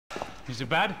Is it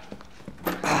bad?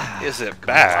 Is it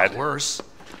bad? Worse.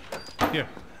 Here.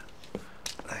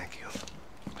 Thank you.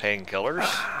 Painkillers?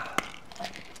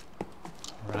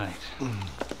 Right.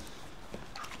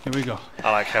 Here we go.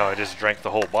 I like how I just drank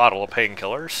the whole bottle of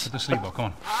painkillers. Put the sleeve on, come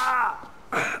on.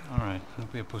 All right,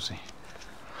 don't be a pussy.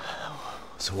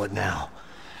 So what now?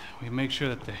 We make sure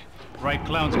that the right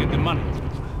clowns get the money.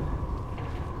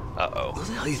 Uh-oh. What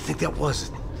the hell do you think that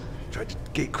was? Tried to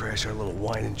gate crash our little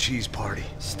wine and cheese party.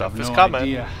 Stuff is No coming.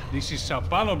 idea. This is Sao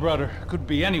Paulo, brother. Could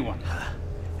be anyone.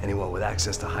 Anyone with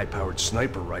access to high-powered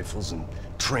sniper rifles and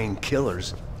trained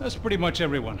killers. That's pretty much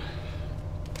everyone.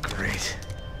 Great.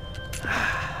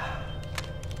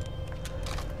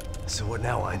 So what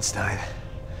now, Einstein?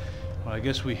 Well, I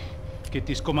guess we get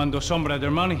these Comando Sombra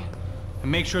their money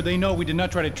and make sure they know we did not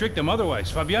try to trick them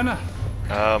otherwise. Fabiana?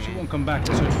 She won't come back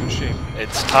in such good shape.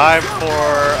 It's time for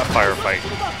a firefight.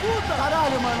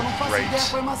 Great.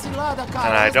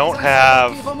 And I don't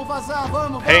have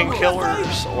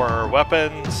painkillers or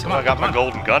weapons. I got my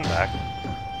golden gun back.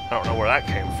 I don't know where that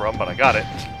came from, but I got it.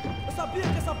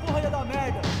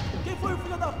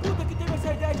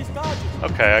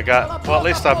 Okay, I got... Well, at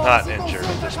least I'm not injured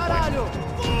at this point.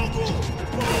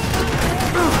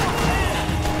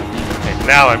 Okay,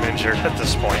 now I'm injured at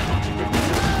this point.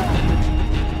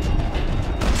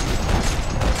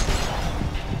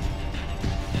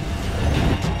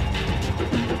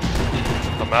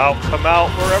 Come out,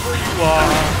 wherever you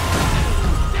are.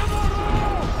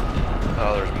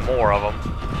 Oh, there's more of them.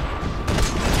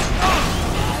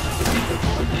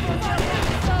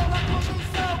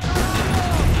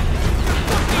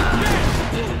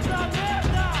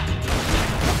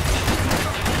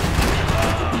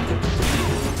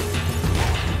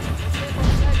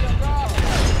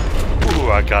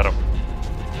 Ooh, I got him.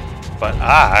 But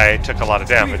I took a lot of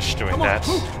damage doing that.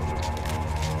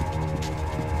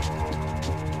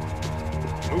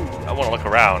 I want to look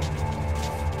around.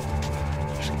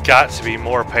 There's got to be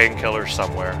more painkillers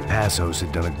somewhere. Passos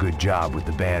had done a good job with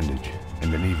the bandage,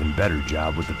 and an even better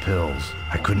job with the pills.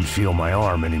 I couldn't feel my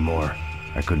arm anymore.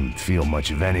 I couldn't feel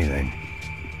much of anything,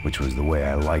 which was the way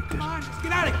I liked it. Come on, let's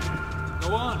get out of here.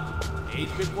 Go on.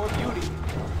 Age before beauty.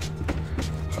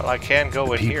 Well, I can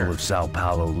go in here. People of Sao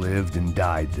Paulo lived and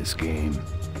died this game.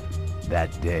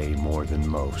 That day more than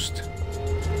most.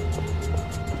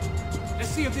 Let's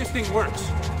see if this thing works.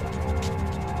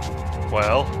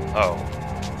 Well, oh.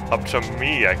 Up to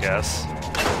me, I guess.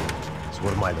 So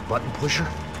what am I, the button pusher?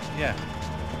 Yeah.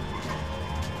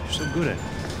 You're so good at it.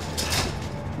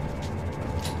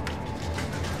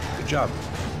 Good job.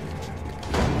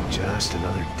 Just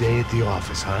another day at the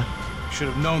office, huh? Should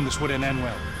have known this wouldn't end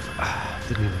well.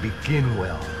 Didn't even begin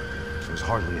well. It was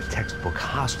hardly a textbook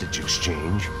hostage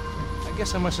exchange. I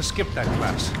guess I must have skipped that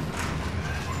class.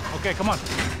 Okay, come on.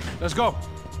 Let's go.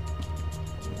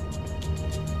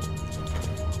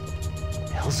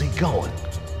 How's he going?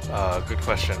 Good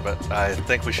question, but I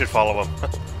think we should follow him.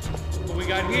 What we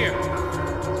got here?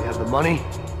 Does he have the money?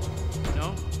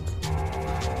 No?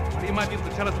 But he might be able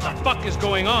to tell us what the fuck is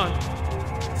going on.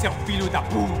 Seu filho da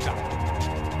puta.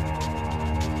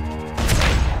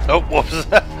 Oh, whoops.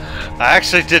 I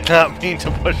actually did not mean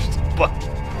to push the button.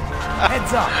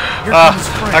 Heads up! Here comes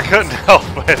Frank. I couldn't help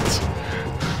it.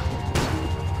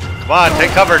 Come on,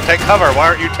 take cover, take cover. Why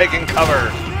aren't you taking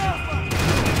cover?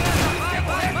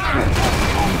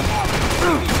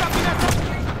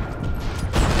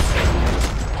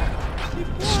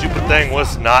 Stupid thing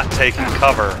was not taking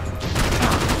cover.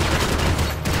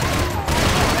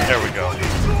 There we go.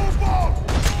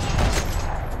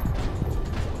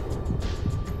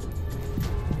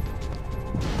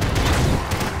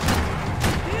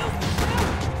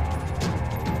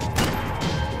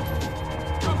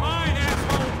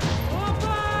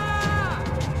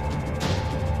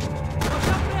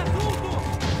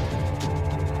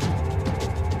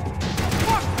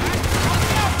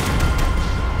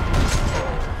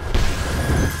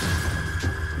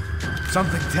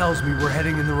 Something tells me we're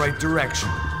heading in the right direction.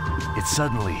 It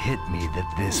suddenly hit me that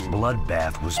this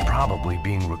bloodbath was probably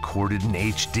being recorded in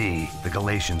HD. The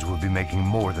Galatians would be making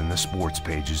more than the sports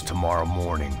pages tomorrow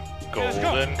morning.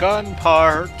 Golden gun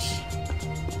parts.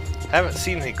 Haven't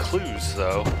seen any clues,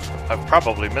 though. I've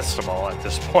probably missed them all at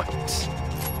this point.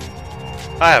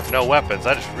 I have no weapons,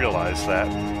 I just realized that.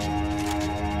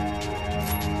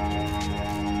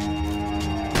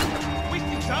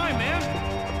 Wasting time, man.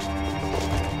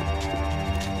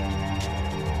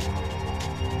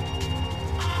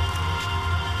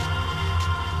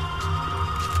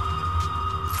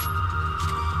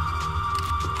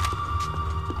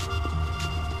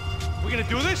 We gonna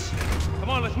do this? Come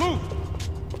on, let's move.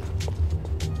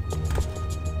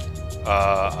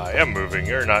 I am moving.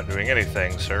 You're not doing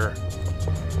anything, sir.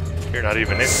 You're not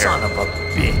even in here. Son of a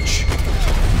bitch!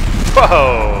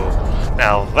 Whoa!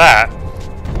 Now that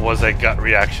was a gut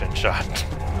reaction shot.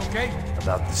 You okay?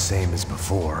 About the same as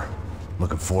before.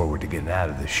 Looking forward to getting out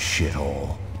of this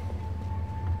shithole.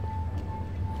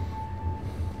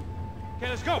 Okay,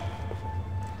 let's go.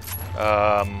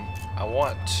 I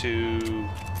want to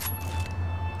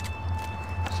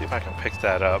see if I can pick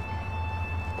that up.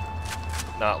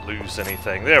 Not lose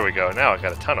anything. There we go. Now I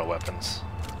got a ton of weapons.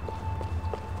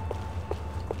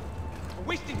 We're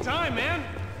wasting time, man.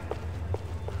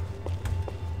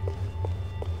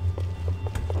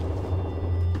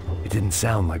 It didn't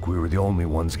sound like we were the only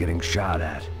ones getting shot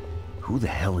at. Who the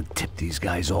hell had tipped these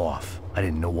guys off? I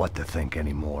didn't know what to think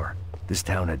anymore. This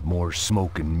town had more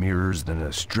smoke and mirrors than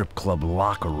a strip club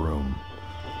locker room.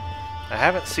 I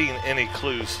haven't seen any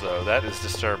clues, though. That is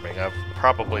disturbing. I've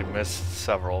probably missed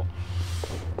several.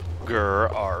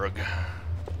 Grr, arg.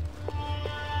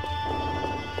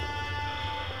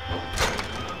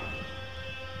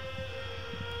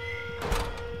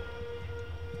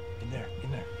 In there,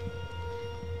 in there.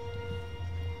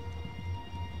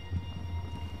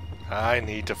 I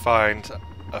need to find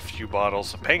a few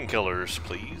bottles of painkillers,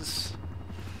 please.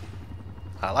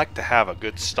 I like to have a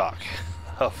good stock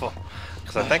of them,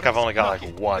 because I think I've only got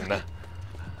like one.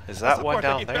 Is that one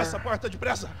down there?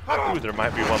 Ooh, there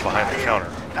might be one behind the counter.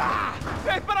 Well,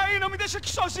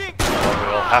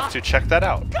 we'll have to check that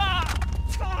out.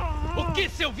 O que,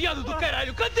 seu viado do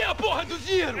caralho? Cadê a porra do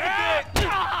dinheiro?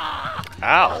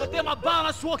 Ow. Tem uma bala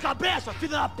na sua cabeça,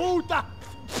 filha da puta!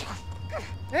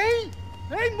 Hein?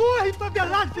 Hein, morre,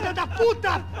 favelado, filha da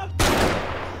puta!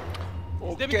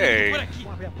 Okay.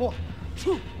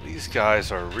 These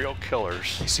guys are real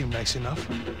killers. They seem nice enough.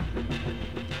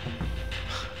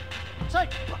 Sai!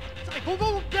 Sai!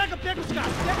 Vamos, pega os caras! Pega os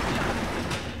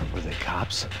caras! Were they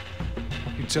cops?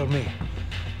 You tell me.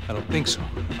 I don't think so.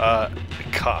 Are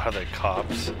they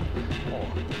cops? Oh,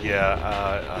 yeah,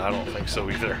 I don't think so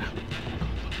either.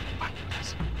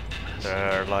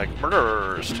 They're like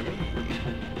murderers to me.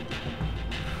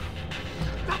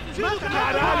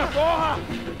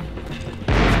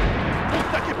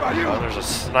 Oh, there's a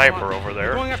sniper over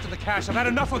there. Going after the cash. I've had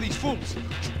enough of these fools.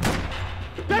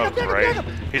 Oh, great.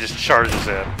 He just charges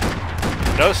in.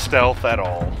 No stealth at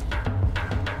all.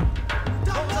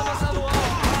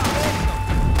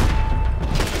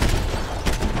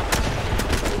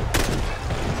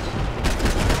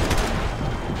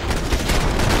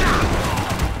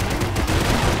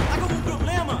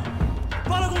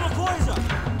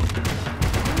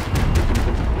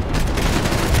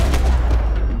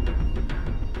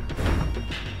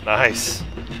 Nice.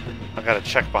 I gotta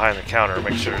check behind the counter,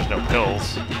 make sure there's no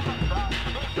pills. You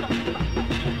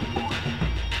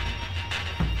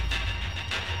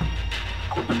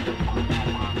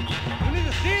need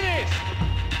to see this.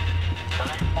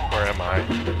 Where am I?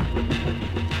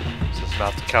 This is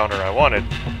not the counter I wanted.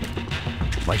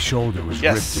 My shoulder was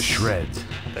Yes. ripped to shreds.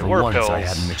 They For were once, I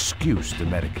pills. had an excuse to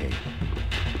medicate.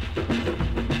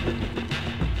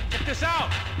 Check this out.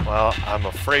 Well, I'm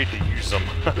afraid to use them.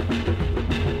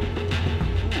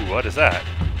 Ooh, what is that?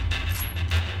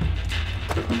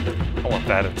 I want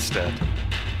that instead.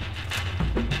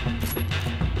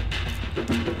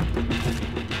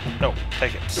 No,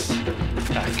 take it.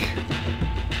 Back.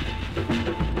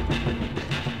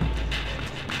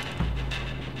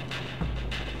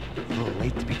 A little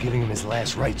late to be giving him his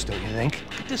last rites, don't you think?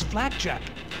 Look at this flakjack.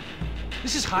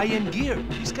 This is high-end gear.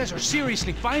 These guys are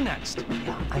seriously financed.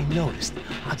 Yeah, I noticed.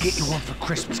 I'll get you one for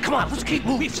Christmas. Come on, let's keep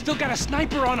moving. We've still got a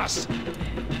sniper on us.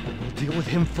 We'll deal with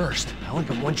him first. I only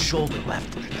got one shoulder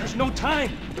left. There's no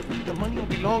time. The money will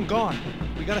be long gone.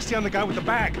 We gotta stay on the guy with the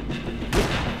bag.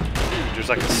 There's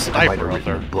like a I might sniper have over written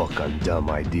there. a book on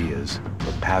dumb ideas,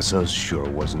 but Passos sure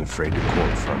wasn't afraid to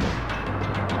quote from it.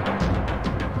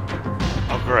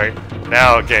 Oh, great.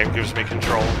 Now a game gives me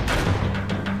control.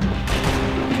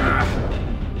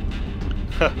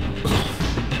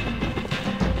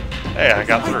 Hey, I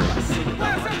got through.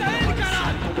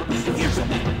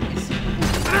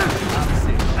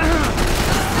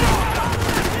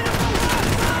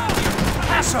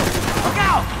 Passo! Look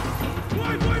out!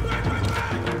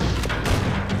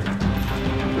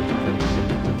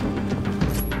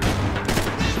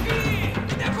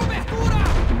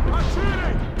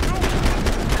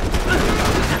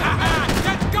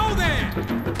 Let's go there!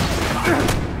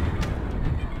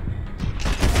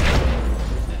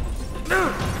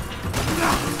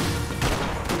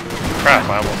 Crap,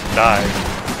 I almost died.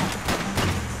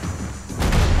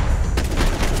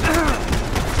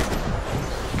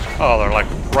 Oh, they're like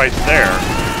right there.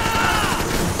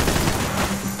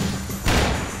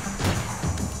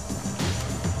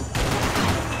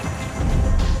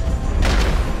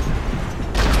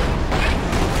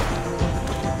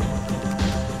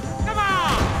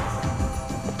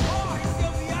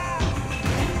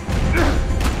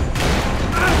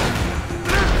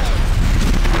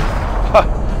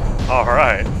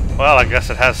 Alright. Well, I guess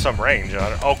it has some range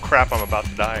on it. Oh crap, I'm about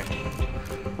to die.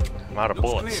 I'm out of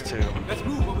bullets too. Let's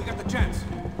move when we got the chance.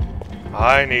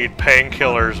 I need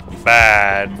painkillers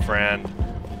bad, friend.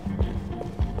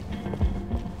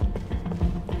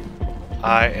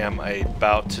 I am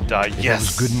about to die. If Yes! it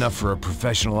was good enough for a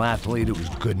professional athlete, it was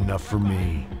good enough for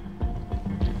me.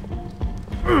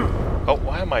 Oh,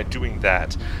 why am I doing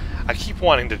that? I keep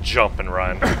wanting to jump and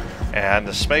run, and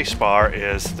the space bar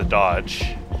is the dodge.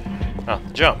 Not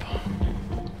the jump.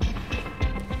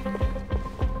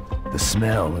 The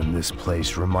smell in this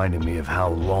place reminded me of how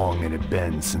long it had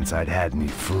been since I'd had any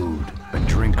food. A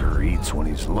drinker eats when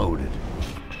he's loaded.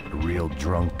 A real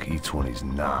drunk eats when he's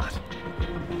not.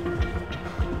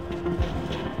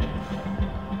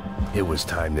 It was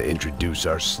time to introduce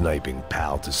our sniping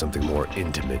pal to something more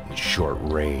intimate and short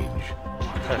range.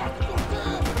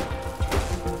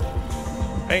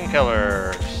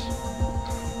 Painkillers.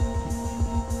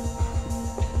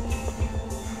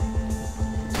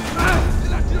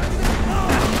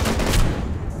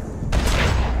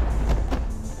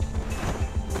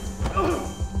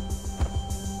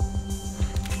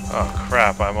 Oh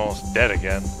crap, I'm almost dead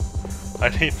again. I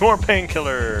need more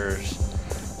painkillers.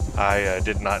 I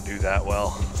did not do that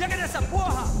well.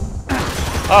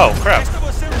 Oh crap.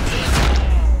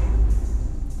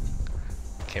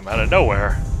 Came out of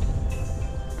nowhere.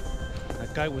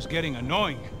 That guy was getting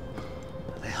annoying.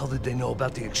 How the hell did they know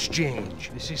about the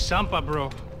exchange? This is Sampa, bro.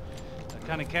 That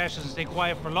kind of cash doesn't stay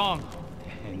quiet for long.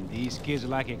 And these kids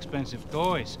like expensive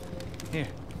toys. Here,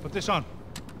 put this on.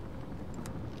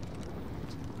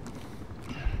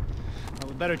 Have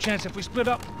a better chance if we split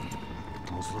up.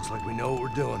 Almost looks like we know what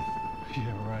we're doing.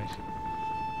 Yeah, right.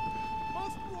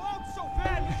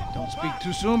 Don't speak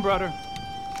too soon, brother.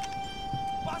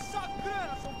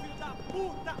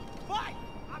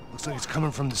 Looks like it's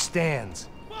coming from the stands.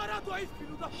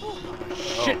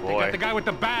 Shit, they got the guy with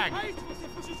the bag.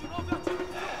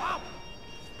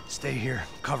 Stay here.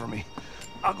 Cover me.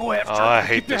 I'll go after Oh, I him.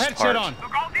 hate Keep the this headset part. on.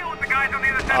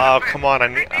 Oh, come on, I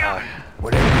need...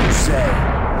 Whatever you say.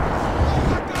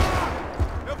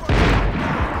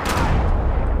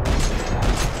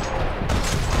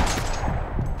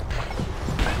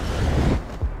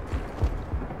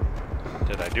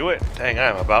 Did I do it? Dang,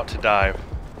 I'm about to dive.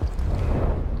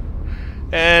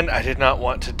 And I did not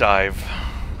want to dive.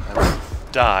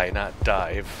 Die, not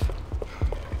dive.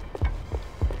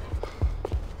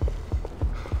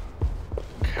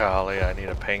 Golly, I need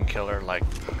a painkiller, like,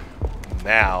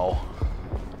 now.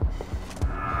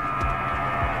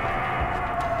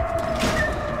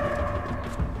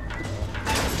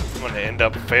 I'm gonna end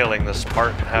up failing this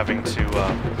part and having to,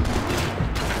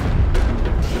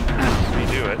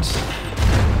 redo it.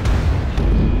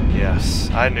 Yes,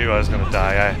 I knew I was gonna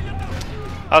die.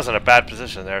 I was in a bad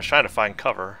position there. I was trying to find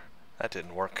cover. That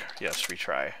didn't work. Yes,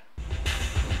 retry.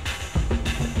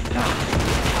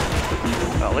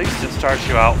 Well, at least it starts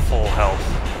you out full health.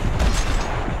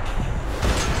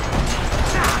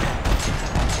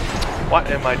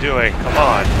 What am I doing? Come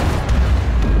on.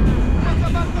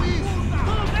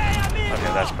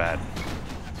 Okay, that's bad.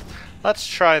 Let's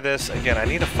try this again. I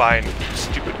need to find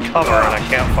stupid cover, and I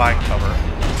can't find cover.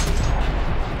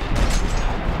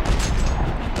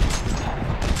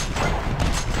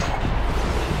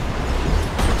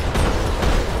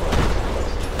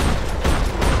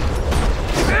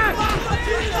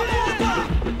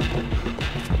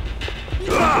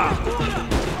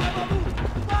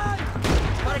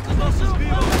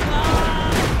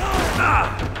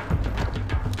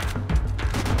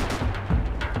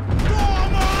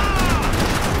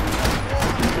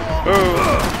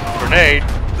 Grenade.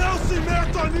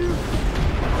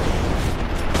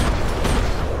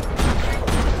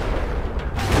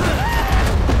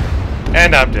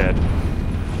 And I'm dead.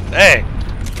 Hey.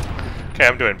 Okay,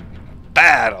 I'm doing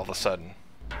bad all of a sudden.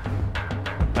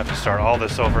 I have to start all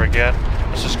this over again.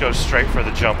 Let's just go straight for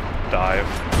the jump dive.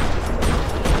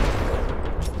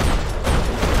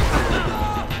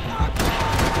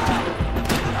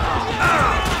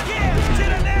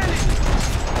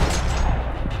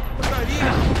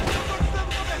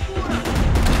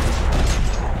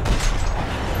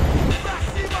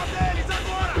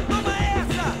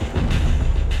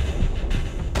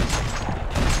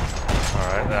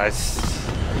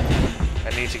 I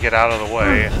need to get out of the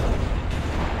way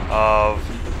of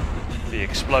the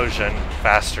explosion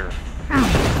faster.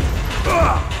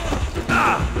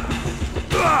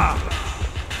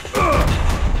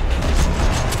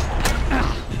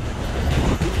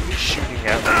 He's shooting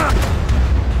at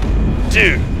me.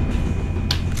 Dude!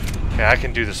 Okay, I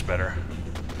can do this better.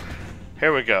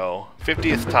 Here we go.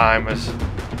 50th time is...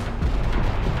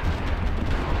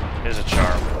 Here's a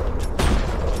charm.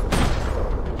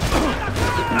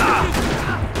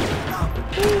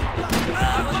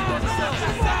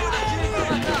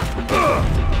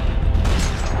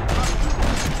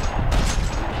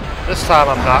 This time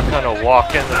I'm not gonna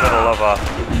walk in the middle of a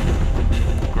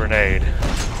grenade.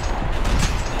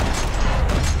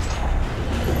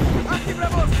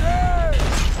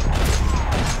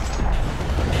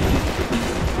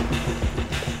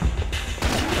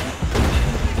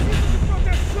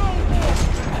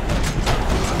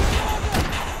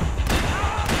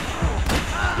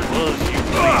 Will you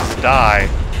please die?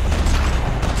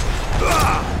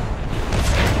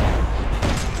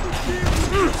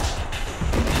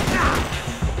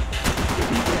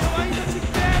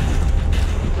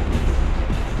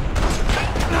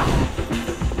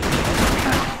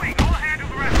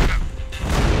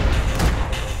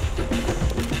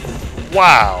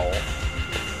 Wow.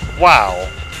 Wow.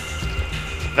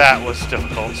 That was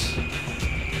difficult.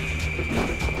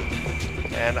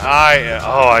 And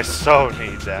I so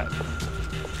need that.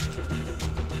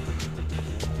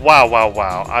 Wow, wow,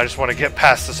 wow. I just want to get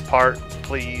past this part,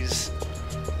 please.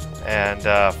 And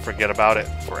forget about it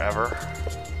forever.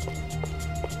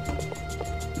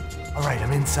 Alright,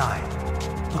 I'm inside.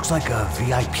 Looks like a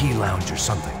VIP lounge or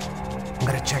something. I'm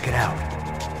gonna check it out.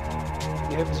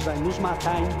 Vai nos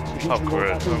matar, hein? Se a gente Oh,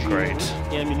 great. Oh, great.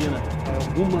 E a menina é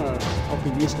alguma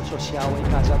alpinista social aí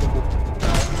casada com...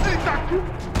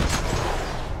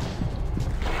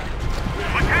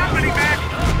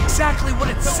 Exactly what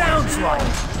it sounds like!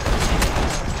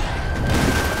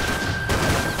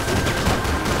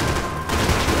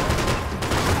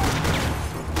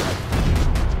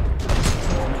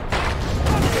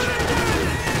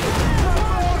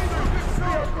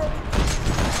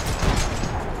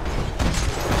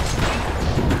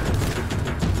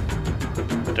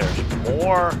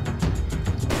 More.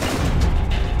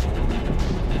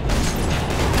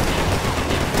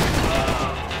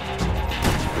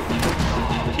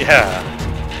 Yeah.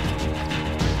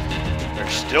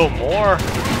 There's still more?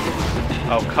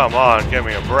 Oh, come on, give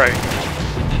me a break.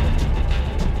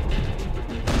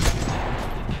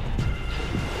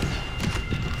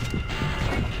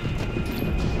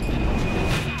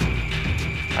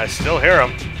 I still hear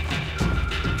him.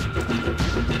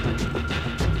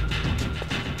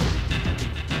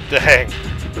 Dang.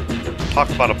 Talk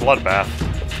about a bloodbath.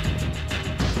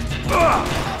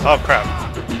 Oh, crap.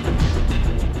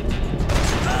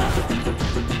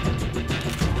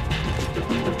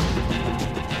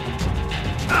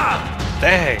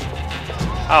 Dang.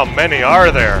 How many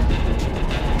are there?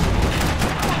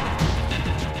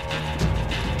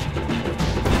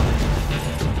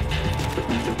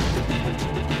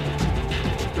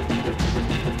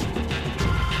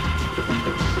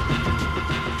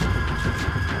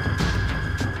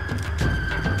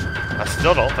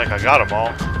 Still don't think I got them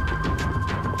all.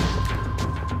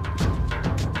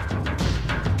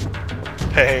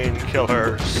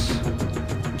 Painkillers.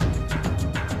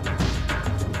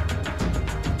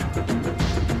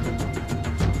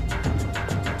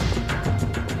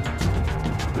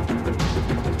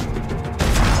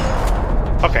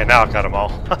 Okay, now I got them all.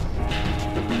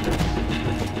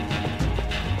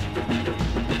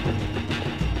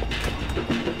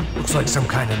 Looks like some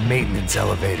kind of maintenance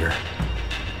elevator.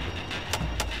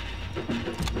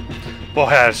 Boy,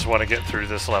 I just want to get through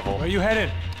this level. Where are you headed?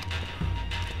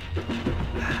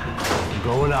 I'm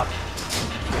going up.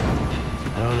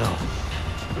 I don't know.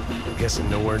 I'm guessing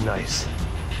nowhere nice.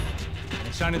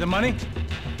 Any sign of the money?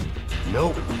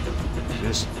 Nope.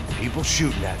 Just people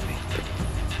shooting at me.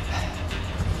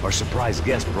 Our surprise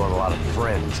guest brought a lot of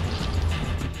friends.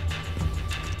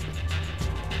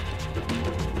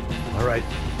 All right.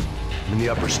 I'm in the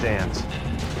upper stands.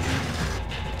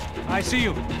 I see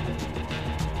you.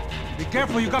 Be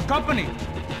careful, you got company.